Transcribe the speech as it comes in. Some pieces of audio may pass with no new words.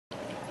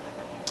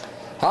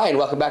Hi, and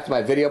welcome back to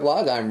my video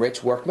blog. I'm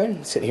Ritch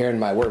Workman, sitting here in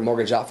my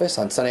mortgage office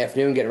on Sunday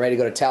afternoon, getting ready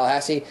to go to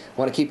Tallahassee.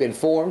 Want to keep you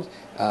informed.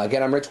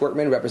 Again, I'm Ritch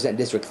Workman, represent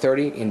District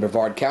 30 in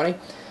Brevard County.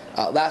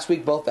 Last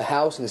week, both the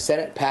House and the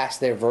Senate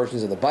passed their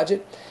versions of the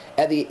budget.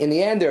 In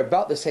the end, they're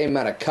about the same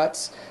amount of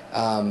cuts.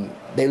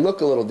 They look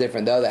a little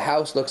different, though. The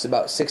House looks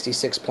about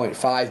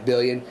 $66.5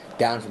 billion,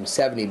 down from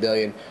 $70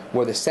 billion,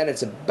 where the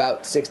Senate's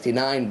about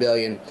 $69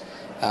 billion.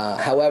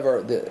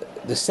 However,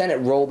 the Senate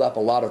rolled up a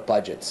lot of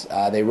budgets.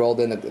 They rolled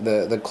in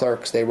the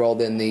clerks. They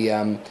rolled in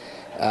the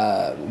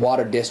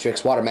water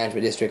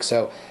management districts.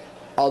 So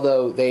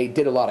although they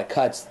did a lot of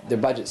cuts, their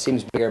budget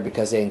seems bigger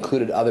because they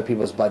included other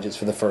people's budgets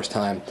for the first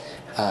time.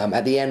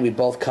 At the end, we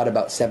both cut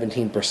about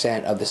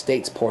 17% of the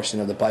state's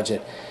portion of the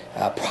budget,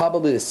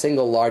 probably the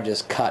single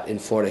largest cut in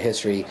Florida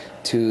history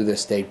to the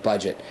state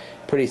budget.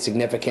 Pretty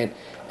significant.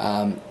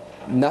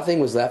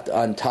 Nothing was left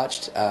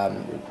untouched.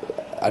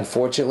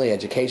 Unfortunately,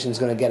 education is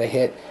going to get a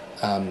hit.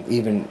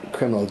 Even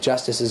criminal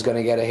justice is going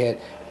to get a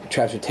hit.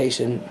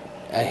 Transportation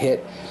a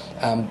hit.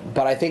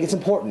 But I think it's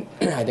important.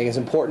 I think it's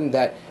important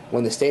that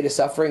when the state is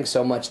suffering,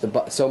 so must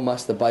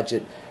the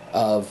budget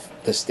of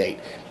the state.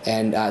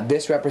 And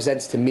this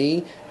represents to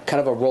me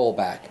kind of a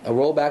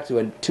rollback to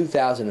a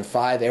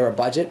 2005 era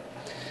budget,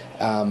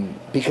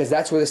 because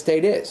that's where the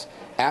state is.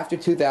 After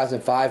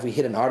 2005, we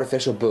hit an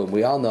artificial boom.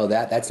 We all know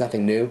that. That's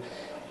nothing new.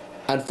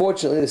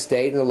 Unfortunately, the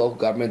state and the local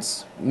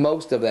governments,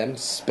 most of them,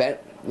 spent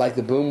like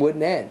the boom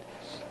wouldn't end.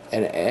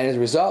 And as a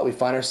result, we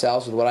find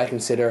ourselves with what I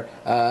consider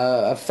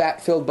a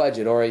fat-filled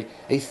budget, or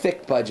a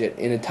thick budget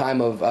in a time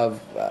of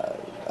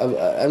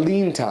a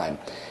lean time.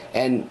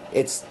 And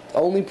it's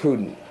only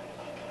prudent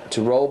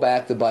to roll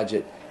back the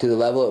budget to the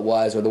level it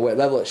was, or the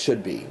level it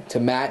should be, to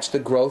match the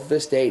growth of the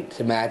state,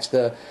 to match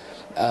the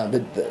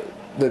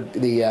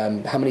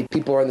how many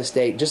people are in the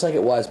state, just like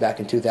it was back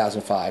in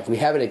 2005. We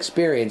haven't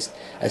experienced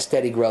a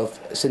steady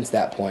growth since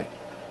that point.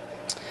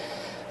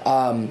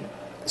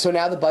 So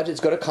now the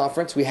budgets go to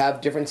conference. We have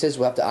differences.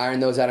 We'll have to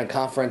iron those out in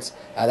conference.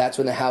 That's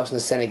when the House and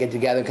the Senate get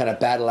together and kind of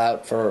battle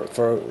out for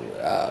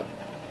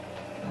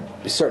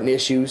certain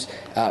issues.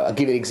 I'll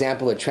give you an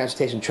example. The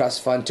Transportation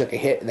Trust Fund took a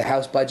hit in the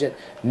House budget,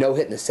 no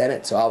hit in the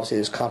Senate, so obviously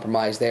there's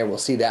compromise there. We'll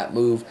see that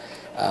move.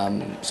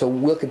 So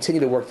we'll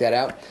continue to work that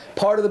out.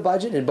 Part of the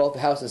budget in both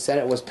the House and the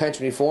Senate was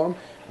pension reform.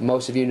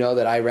 Most of you know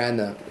that I ran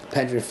the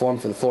pension reform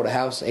for the Florida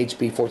House,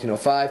 HB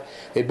 1405.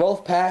 They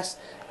both passed,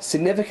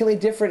 significantly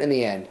different in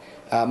the end.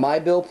 My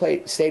bill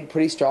stayed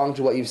pretty strong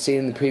to what you've seen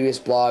in the previous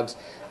blogs.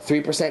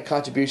 3%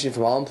 contribution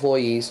from all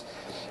employees.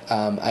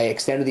 I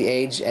extended the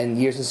age and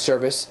years in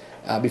service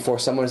before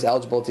someone is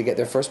eligible to get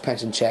their first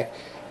pension check.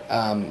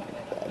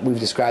 We've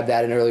described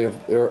that in earlier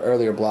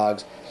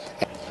blogs.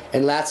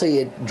 And lastly,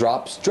 it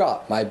drops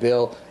drop. My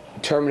bill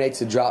terminates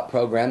the drop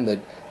program, the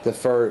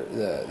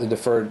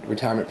deferred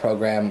retirement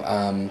program,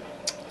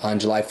 on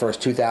July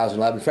 1st,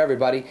 2011 for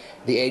everybody.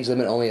 The age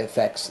limit only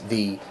affects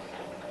the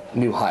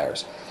new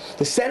hires.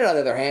 The Senate, on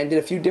the other hand, did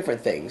a few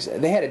different things.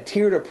 They had a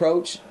tiered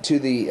approach to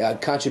the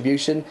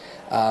contribution,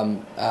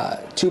 2%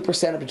 up to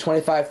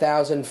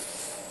 $25,000,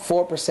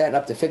 4%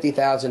 up to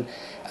 $50,000.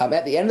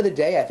 At the end of the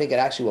day, I think it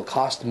actually will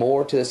cost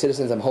more to the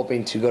citizens. I'm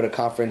hoping to go to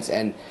conference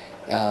and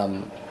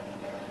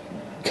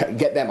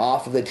get them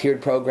off of the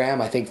tiered program.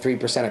 I think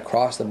 3%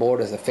 across the board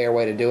is a fair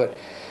way to do it.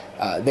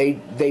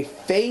 They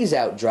phase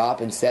out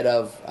drop instead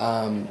of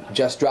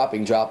just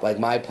dropping drop like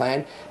my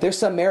plan. There's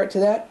some merit to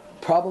that.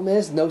 Problem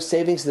is, no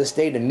savings to the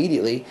state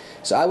immediately,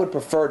 so I would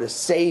prefer to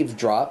save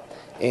drop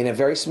in a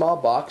very small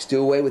box,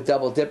 do away with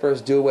double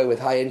dippers, do away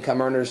with high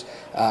income earners,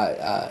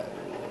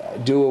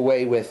 do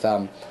away with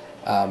the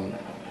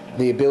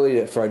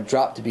ability for a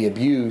drop to be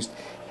abused,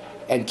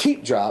 and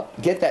keep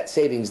drop, get that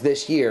savings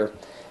this year.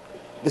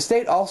 The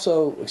Senate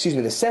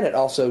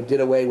also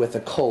did away with the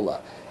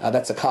COLA.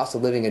 That's a cost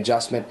of living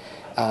adjustment.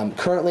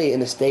 Currently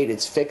in the state,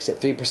 it's fixed at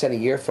 3% a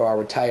year for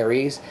our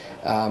retirees.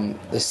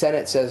 The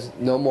Senate says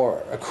no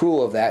more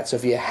accrual of that, so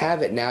if you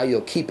have it now, you'll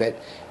keep it,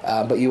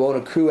 but you won't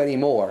accrue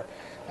anymore.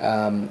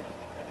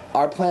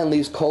 Our plan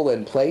leaves COLA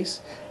in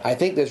place. I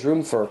think there's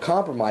room for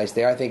compromise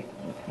there. I think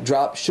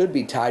drop should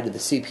be tied to the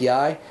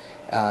CPI.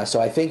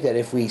 So I think that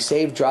if we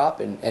save drop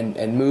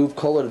and move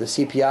COLA to the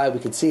CPI, we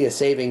could see a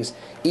savings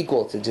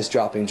equal to just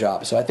dropping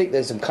drop. So I think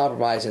there's some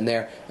compromise in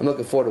there. I'm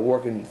looking forward to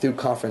working through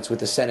conference with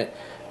the Senate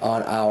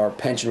on our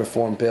pension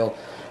reform bill.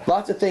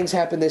 Lots of things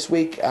happen this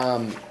week.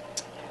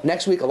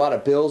 Next week, a lot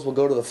of bills will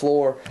go to the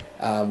floor.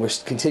 We're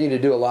continuing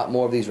to do a lot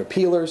more of these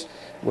repealers.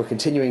 We're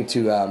continuing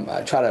to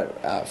try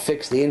to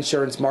fix the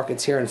insurance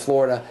markets here in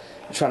Florida.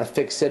 We're trying to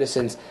fix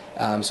citizens.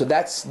 So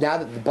that's, now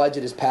that the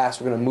budget is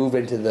passed, we're going to move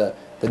into the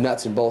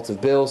nuts and bolts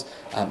of bills.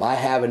 I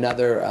have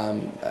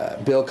another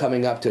bill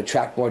coming up to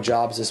attract more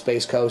jobs to the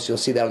Space Coast. You'll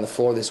see that on the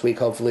floor this week,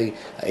 hopefully,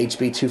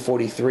 HB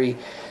 243.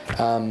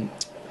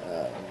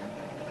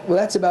 Well,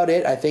 that's about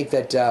it. I think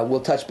that we'll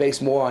touch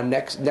base more on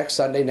next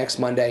Sunday, next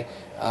Monday,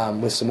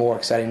 with some more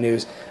exciting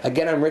news.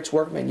 Again, I'm Ritch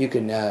Workman. You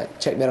can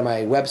check me out on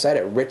my website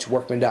at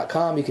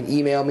richworkman.com. You can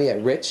email me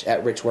at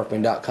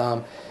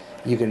rich@richworkman.com.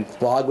 You can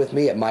blog with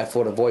me at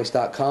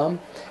myfloridavoice.com,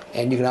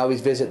 and you can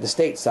always visit the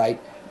state site,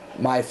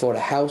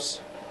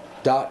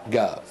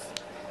 myfloridahouse.gov.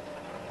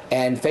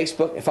 And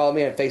Facebook, follow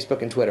me on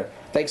Facebook and Twitter.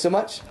 Thanks so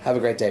much. Have a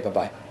great day.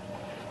 Bye-bye.